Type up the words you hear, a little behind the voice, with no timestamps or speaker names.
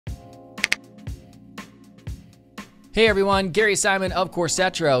Hey everyone, Gary Simon of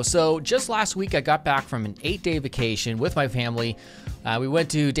Corsetro. So just last week I got back from an 8-day vacation with my family. We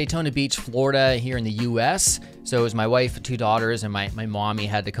went to Daytona Beach, Florida here in the US. So it was my wife, 2 daughters, and my mommy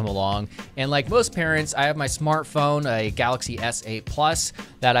had to come along. And like most parents, I have my smartphone, a Galaxy S8 Plus,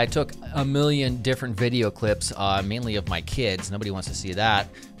 that I took a million different video clips, mainly of my kids. Nobody wants to see that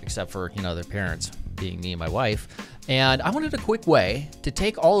except for, their parents, being me and my wife. And I wanted a quick way to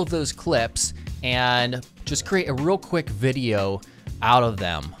take all of those clips and just create a real quick video out of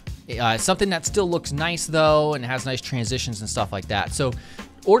them. Something that still looks nice though and has nice transitions and stuff like that. So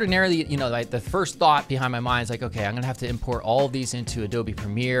ordinarily, like the first thought behind my mind is like, okay, I'm gonna have to import all of these into Adobe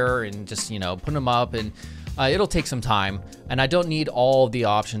Premiere and just, put them up, and it'll take some time. And I don't need all of the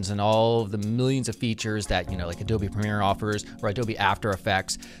options and all of the millions of features that, like Adobe Premiere offers or Adobe After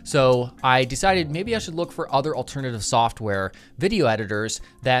Effects. So I decided maybe I should look for other alternative software video editors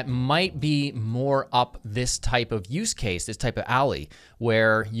that might be more up this type of use case, this type of alley,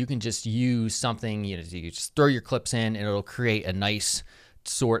 where you can just use something, you just throw your clips in and it'll create a nice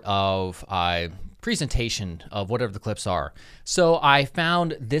sort of presentation of whatever the clips are. So I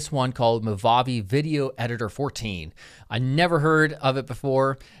found this one called Movavi Video Editor 14. I never heard of it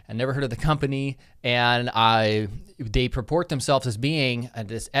before. I never heard of the company, and they purport themselves as being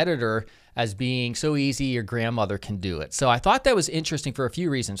this editor as being so easy your grandmother can do it. So I thought that was interesting for a few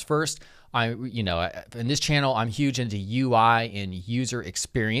reasons. First, in this channel, I'm huge into UI and user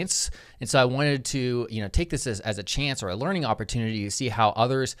experience. And so I wanted to, take this as a chance or a learning opportunity to see how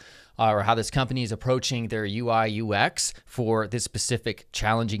others or how this company is approaching their UI UX for this specific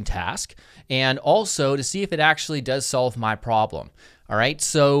challenging task. And also to see if it actually does solve my problem. All right.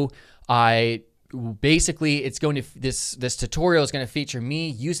 So basically, it's going to this tutorial is going to feature me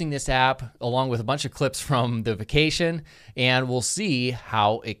using this app along with a bunch of clips from the vacation, and we'll see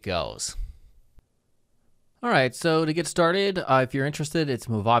how it goes. All right, so to get started, if you're interested, it's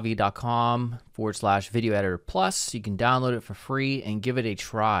movavi.com/video editor plus. You can download it for free and give it a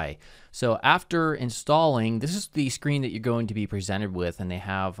try. So after installing, this is the screen that you're going to be presented with, and they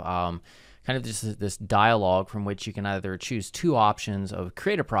have kind of just this dialogue from which you can either choose 2 options of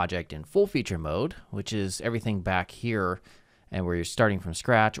create a project in full feature mode, which is everything back here and where you're starting from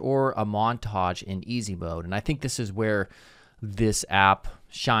scratch, or a montage in easy mode. And I think this is where this app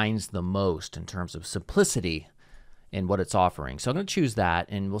shines the most in terms of simplicity in what it's offering. So I'm going to choose that,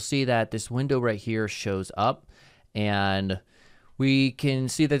 and we'll see that this window right here shows up, and we can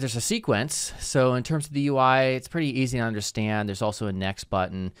see that there's a sequence. So in terms of the UI, it's pretty easy to understand. There's also a next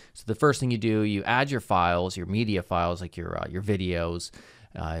button. So the first thing you do, you add your files, your media files, like your videos,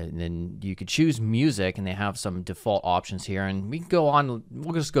 and then you could choose music, and they have some default options here. And we can go on.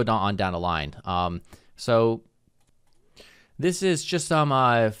 We'll just go down the line. So this is just some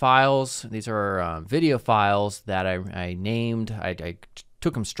files. These are video files that I named. I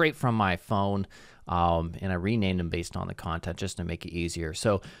took them straight from my phone. And I renamed them based on the content just to make it easier.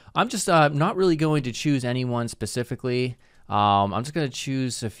 So I'm just not really going to choose any one specifically. I'm just going to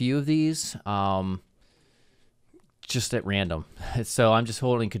choose a few of these just at random. So I'm just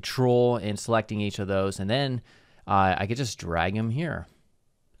holding Control and selecting each of those, and then I could just drag them here.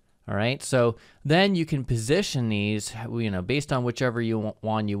 All right, so then you can position these, based on whichever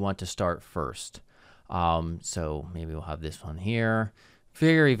one you want to start first. So maybe we'll have this one here.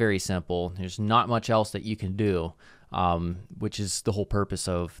 Very, very simple. There's not much else that you can do, which is the whole purpose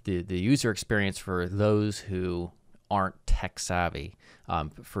of the user experience for those who aren't tech savvy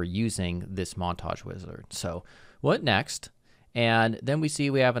for using this montage wizard. So what next? And then we see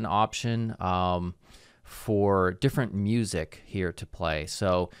we have an option for different music here to play.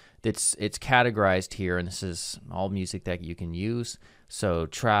 So it's categorized here, and this is all music that you can use. So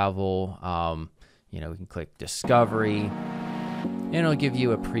travel, we can click discovery, and it'll give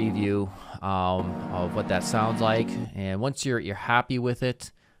you a preview of what that sounds like. And once you're happy with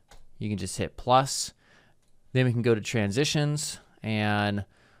it, you can just hit plus. Then we can go to transitions, and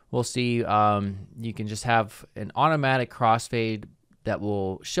we'll see you can just have an automatic crossfade that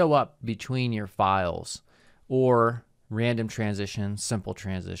will show up between your files, or random transitions, simple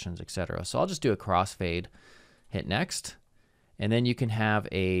transitions, etc. So I'll just do a crossfade, hit next, and then you can have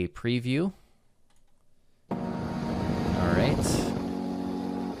a preview. All right.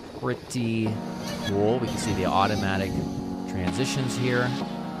 Pretty cool. We can see the automatic transitions here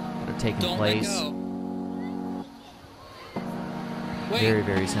that are taking place. Very,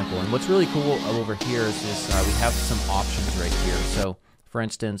 very simple. And what's really cool over here is this, we have some options right here. So for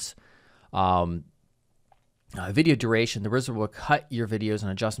instance, video duration, the wizard will cut your videos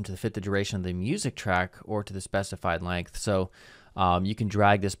and adjust them to fit the duration of the music track or to the specified length. So you can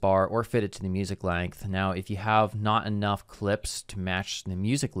drag this bar or fit it to the music length. Now, if you have not enough clips to match the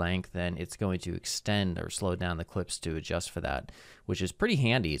music length, then it's going to extend or slow down the clips to adjust for that, which is pretty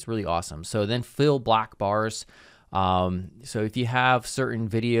handy. It's really awesome. So then fill black bars. So if you have certain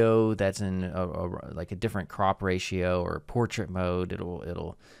video that's in like a different crop ratio or portrait mode,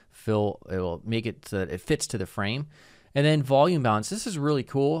 it'll make it so that it fits to the frame. And then volume balance. This is really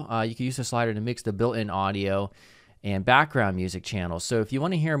cool. You can use the slider to mix the built-in audio and background music channels. So if you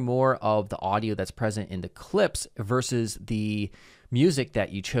want to hear more of the audio that's present in the clips versus the music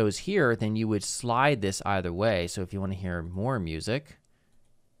that you chose here, then you would slide this either way. So if you want to hear more music,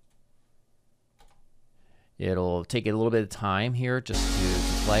 it'll take a little bit of time here just to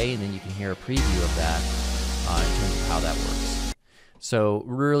play, and then you can hear a preview of that in terms of how that works. So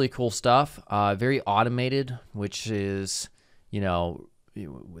really cool stuff, very automated, which is, you know,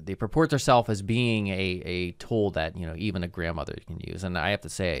 they purport themselves as being a tool that, you know, even a grandmother can use. And I have to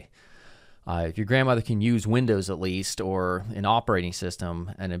say, if your grandmother can use Windows at least, or an operating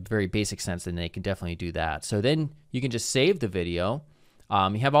system in a very basic sense, then they can definitely do that. So then you can just save the video.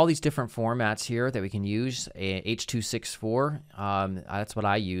 You have all these different formats here that we can use. H.264, that's what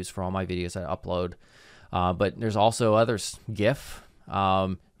I use for all my videos I upload. But there's also others, GIF.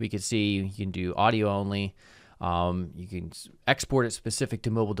 We can see you can do audio only. You can export it specific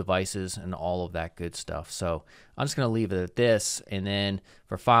to mobile devices and all of that good stuff. So I'm just going to leave it at this. And then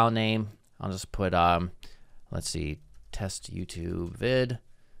for file name, I'll just put, let's see, test YouTube vid.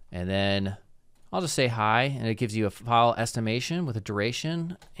 And then I'll just say hi, and it gives you a file estimation with a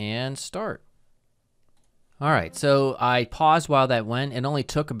duration and start. All right, so I paused while that went. It only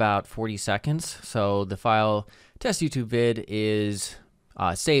took about 40 seconds. So the file test YouTube vid is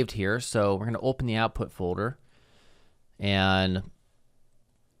saved here. So we're going to open the output folder. And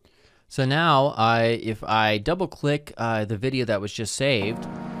so now if I double click the video that was just saved,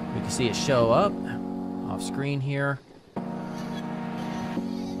 we can see it show up off screen here.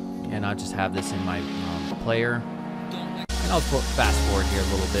 And I'll just have this in my player. And I'll fast forward here a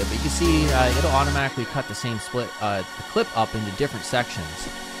little bit, but you can see it'll automatically cut the same the clip up into different sections.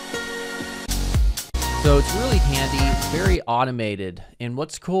 So it's really handy, very automated. And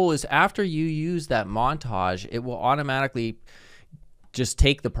what's cool is after you use that montage, it will automatically just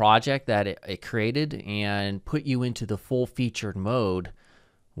take the project that it created and put you into the full featured mode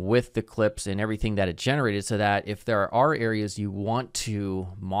with the clips and everything that it generated, so that if there are areas you want to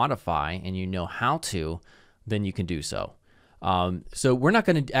modify and you know how to, then you can do so. So we're not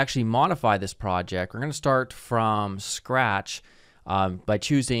going to actually modify this project. We're going to start from scratch by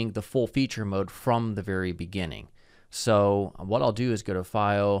choosing the full feature mode from the very beginning. So what I'll do is go to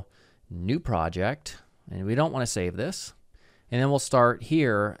File, New Project, and we don't want to save this. And then we'll start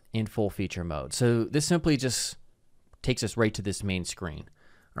here in full feature mode. So this simply just takes us right to this main screen.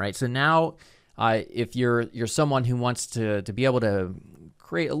 All right, so now if you're someone who wants to be able to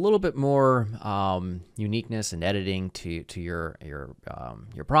create a little bit more uniqueness and editing to your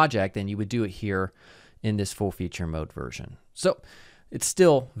project, then you would do it here in this full feature mode version. So it's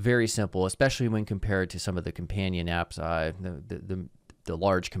still very simple, especially when compared to some of the companion apps, the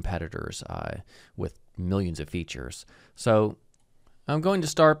large competitors with millions of features. So I'm going to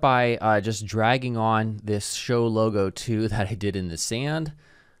start by just dragging on this show logo 2 that I did in the sand.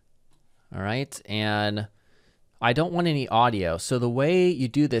 All right, and I don't want any audio. So the way you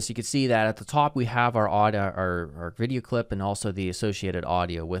do this, you can see that at the top we have our audio, our video clip, and also the associated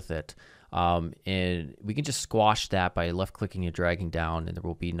audio with it. And we can just squash that by left-clicking and dragging down, and there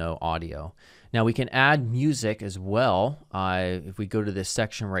will be no audio. Now we can add music as well. If we go to this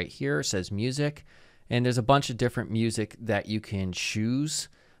section right here, it says music, and there's a bunch of different music that you can choose.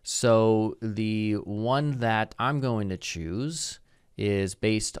 So the one that I'm going to choose is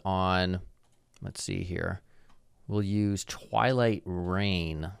based on, let's see here, we'll use Twilight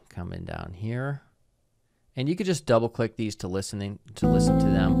Rain coming down here. And you could just double click these to listen to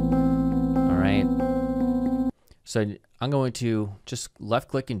them. All right. So I'm going to just left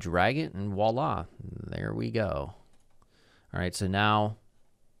click and drag it, and voila, there we go. All right, so now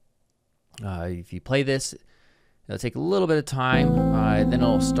if you play this, it'll take a little bit of time, then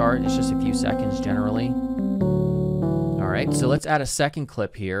it'll start. It's just a few seconds generally. All right, so let's add a second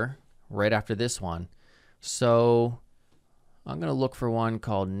clip here right after this one. So I'm going to look for one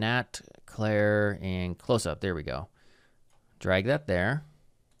called Nat, Claire, and Close Up. There we go. Drag that there.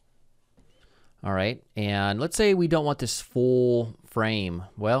 All right, and let's say we don't want this full frame.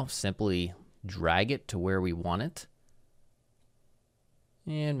 Well, simply drag it to where we want it.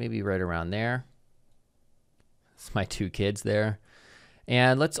 And maybe right around there. It's my two kids there.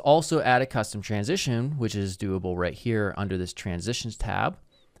 And let's also add a custom transition, which is doable right here under this transitions tab.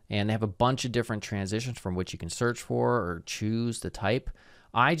 And they have a bunch of different transitions from which you can search for or choose the type.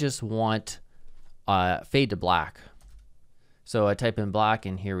 I just want fade to black. So I type in black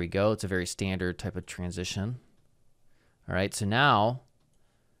and here we go. It's a very standard type of transition. All right, so now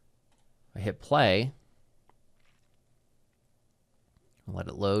I hit play. Let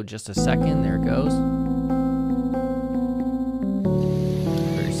it load just a second. There it goes.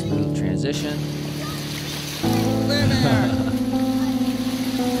 Very smooth transition.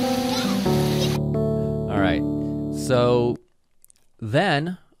 All right. So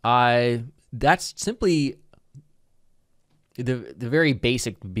then that's simply the very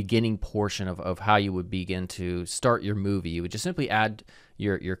basic beginning portion of how you would begin to start your movie. You would just simply add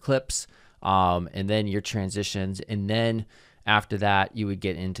your clips and then your transitions, and then after that you would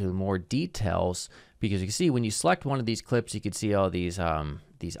get into more details, because you can see when you select one of these clips, you can see all these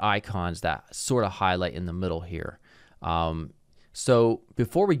icons that sort of highlight in the middle here. So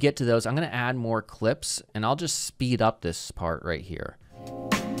before we get to those, I'm going to add more clips, and I'll just speed up this part right here.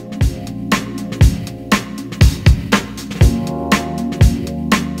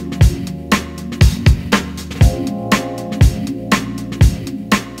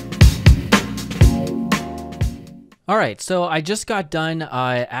 All right, so I just got done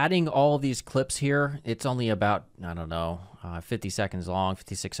adding all of these clips here. It's only about, I don't know, 50 seconds long,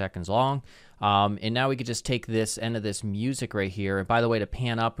 56 seconds long. And now we could just take this end of this music right here. And by the way, to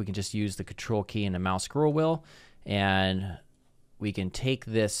pan up, we can just use the control key and the mouse scroll wheel. And we can take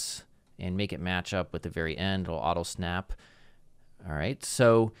this and make it match up with the very end. It'll auto snap. All right,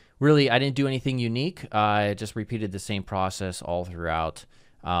 so really I didn't do anything unique. I just repeated the same process all throughout.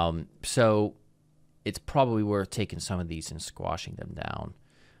 So it's probably worth taking some of these and squashing them down.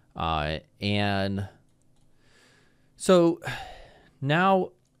 And so now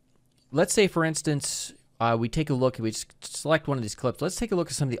let's say, for instance, we take a look, we select one of these clips. Let's take a look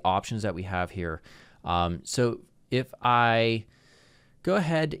at some of the options that we have here. So if I go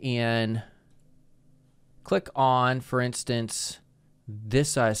ahead and click on, for instance,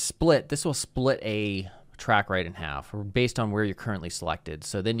 this split, this will split a track right in half based on where you're currently selected.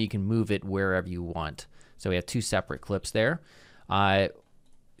 So then you can move it wherever you want. So we have two separate clips there.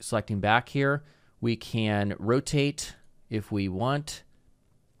 Selecting back here, we can rotate if we want,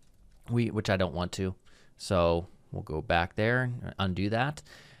 which I don't want to. So we'll go back there and undo that.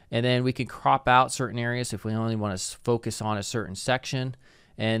 And then we can crop out certain areas if we only want to focus on a certain section.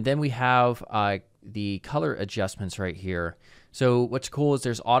 And then we have the color adjustments right here. So what's cool is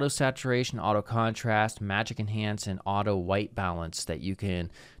there's auto saturation, auto contrast, magic enhance, and auto white balance that you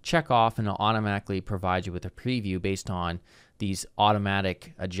can check off, and it'll automatically provide you with a preview based on these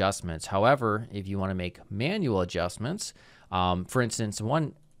automatic adjustments. However, if you want to make manual adjustments, for instance,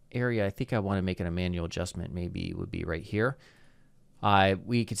 one area I think I want to make it a manual adjustment maybe would be right here.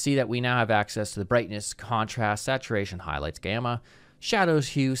 We can see that we now have access to the brightness, contrast, saturation, highlights, gamma, shadows,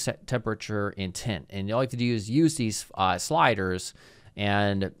 hue, set temperature, and tint. And all you have to do is use these sliders,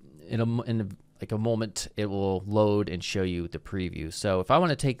 and in like a moment it will load and show you the preview. So if I want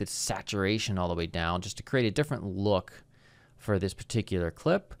to take the saturation all the way down just to create a different look for this particular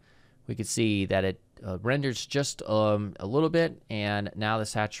clip, we can see that it renders just a little bit, and now the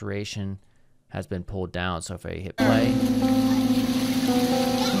saturation has been pulled down. So if I hit play,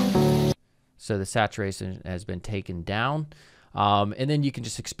 so the saturation has been taken down. And then you can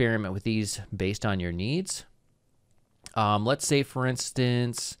just experiment with these based on your needs. Let's say, for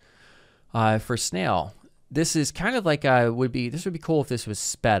instance, for snail, this is kind of like this would be cool if this was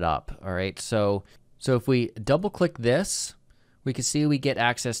sped up. All right, so if we double click this, we can see we get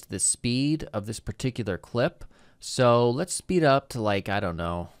access to the speed of this particular clip. So let's speed up to, like, I don't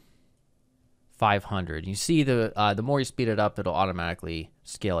know, 500. You see the more you speed it up, it'll automatically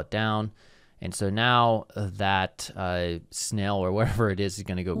scale it down. And so now that snail or whatever it is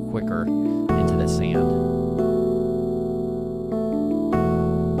going to go quicker into the sand.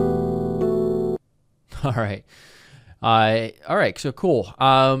 All right. All right, so cool.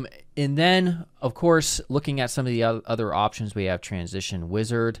 And then, of course, looking at some of the other options, we have Transition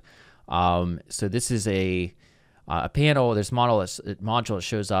Wizard. So this is a panel, this module that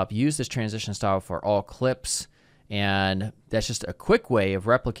shows up. Use this transition style for all clips. And that's just a quick way of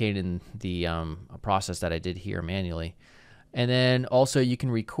replicating the process that I did here manually. And then also you can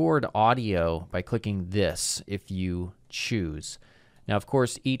record audio by clicking this if you choose. Now, of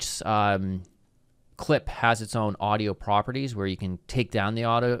course, each clip has its own audio properties where you can take down the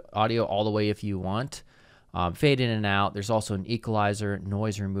audio all the way if you want. Fade in and out. There's also an equalizer,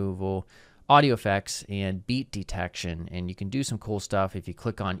 noise removal, audio effects and beat detection, and you can do some cool stuff. If you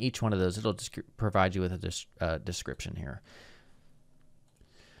click on each one of those, it'll provide you with a description here.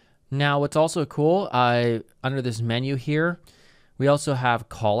 Now, what's also cool, under this menu here, we also have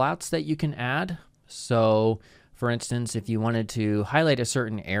callouts that you can add. So, for instance, if you wanted to highlight a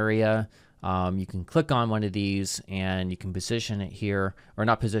certain area, you can click on one of these and you can position it here, or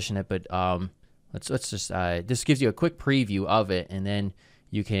not position it, but let's just, this gives you a quick preview of it, and then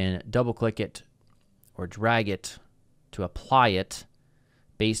you can double click it or drag it to apply it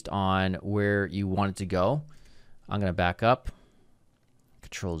based on where you want it to go. I'm going to back up,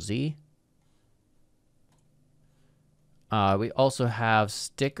 Control Z. We also have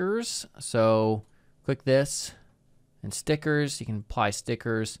stickers, so click this and stickers. You can apply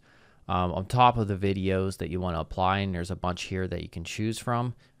stickers on top of the videos that you want to apply, and there's a bunch here that you can choose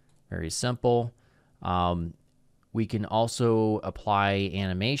from. Very simple. We can also apply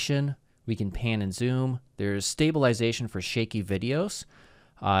animation. We can pan and zoom. There's stabilization for shaky videos.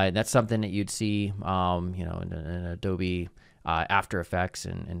 That's something that you'd see, you know, in Adobe After Effects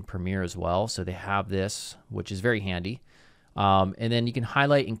and Premiere as well. So they have this, which is very handy. And then you can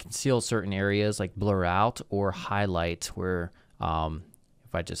highlight and conceal certain areas, like blur out or highlight, where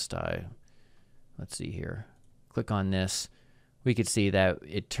if I just, let's see here, click on this, we could see that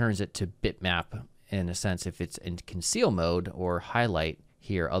it turns it to bitmap in a sense if it's in conceal mode, or highlight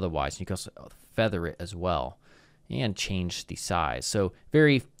here otherwise. You can also feather it as well and change the size. So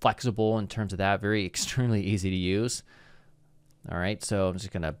very flexible in terms of that, very extremely easy to use. All right, so I'm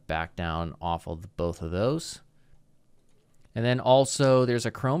just gonna back down off of both of those. And then also there's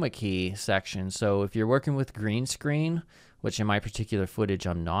a chroma key section. So if you're working with green screen, which in my particular footage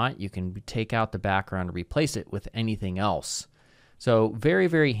I'm not, you can take out the background and replace it with anything else. So very,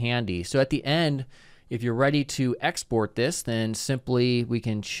 very handy. So at the end, if you're ready to export this, then simply we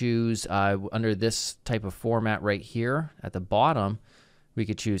can choose under this type of format right here at the bottom, we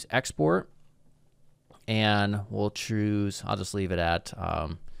could choose export, and we'll choose, I'll just leave it at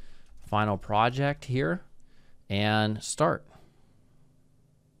final project here, and start.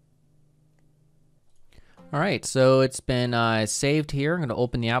 All right, so it's been saved here. I'm going to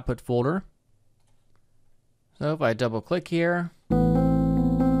open the output folder. So if I double click here,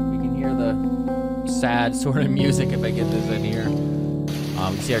 we can hear the sad sort of music if I get this in here. You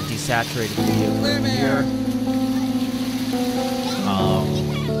can see our desaturated video here.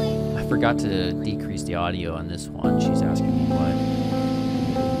 I forgot to decrease the audio on this one. She's asking me what.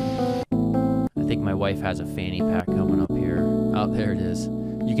 I think my wife has a fanny pack coming up here. Oh, there it is.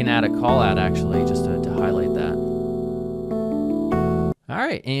 You can add a call out actually just to highlight that. All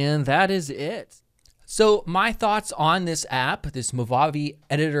right, and that is it. So my thoughts on this app, this Movavi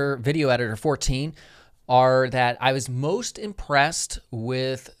Editor, Video Editor 14, are that I was most impressed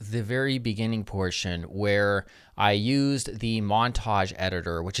with the very beginning portion where I used the montage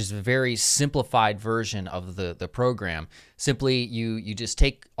editor, which is a very simplified version of the program. Simply, you just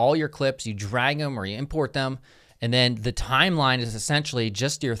take all your clips, you drag them or you import them, and then the timeline is essentially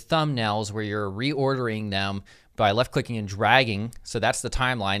just your thumbnails where you're reordering them by left-clicking and dragging. So that's the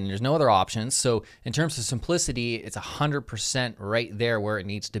timeline, and there's no other options. So in terms of simplicity, it's 100% right there where it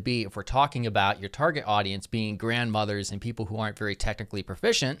needs to be if we're talking about your target audience being grandmothers and people who aren't very technically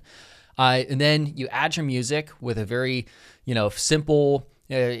proficient. And then you add your music with a very, simple,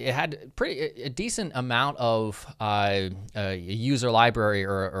 it had a decent amount of a user library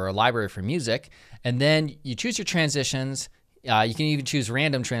or a library for music. And then you choose your transitions. You can even choose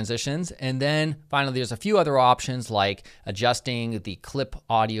random transitions. And then finally, there's a few other options like adjusting the clip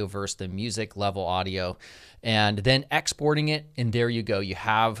audio versus the music level audio, and then exporting it. And there you go. You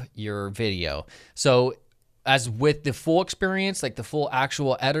have your video. So as with the full experience, like the full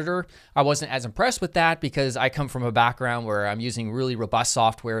actual editor, I wasn't as impressed with that because I come from a background where I'm using really robust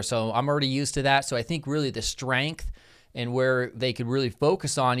software. So I'm already used to that. So I think really the strength and where they could really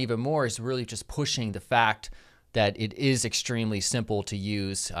focus on even more is really just pushing the fact that it is extremely simple to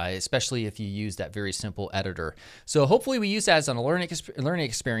use, especially if you use that very simple editor. So hopefully we use that as a learning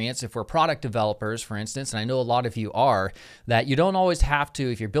experience if we're product developers, for instance, and I know a lot of you are, that you don't always have to,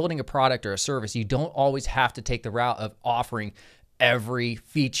 if you're building a product or a service, you don't always have to take the route of offering every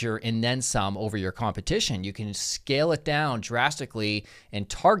feature and then some over your competition. You can scale it down drastically and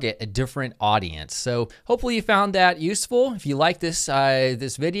target a different audience. So hopefully you found that useful. If you like this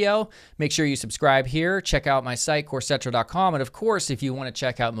this video, make sure you subscribe here. Check out my site, coursetro.com. And of course, if you want to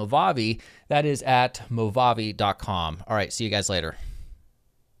check out Movavi, that is at movavi.com. All right, see you guys later.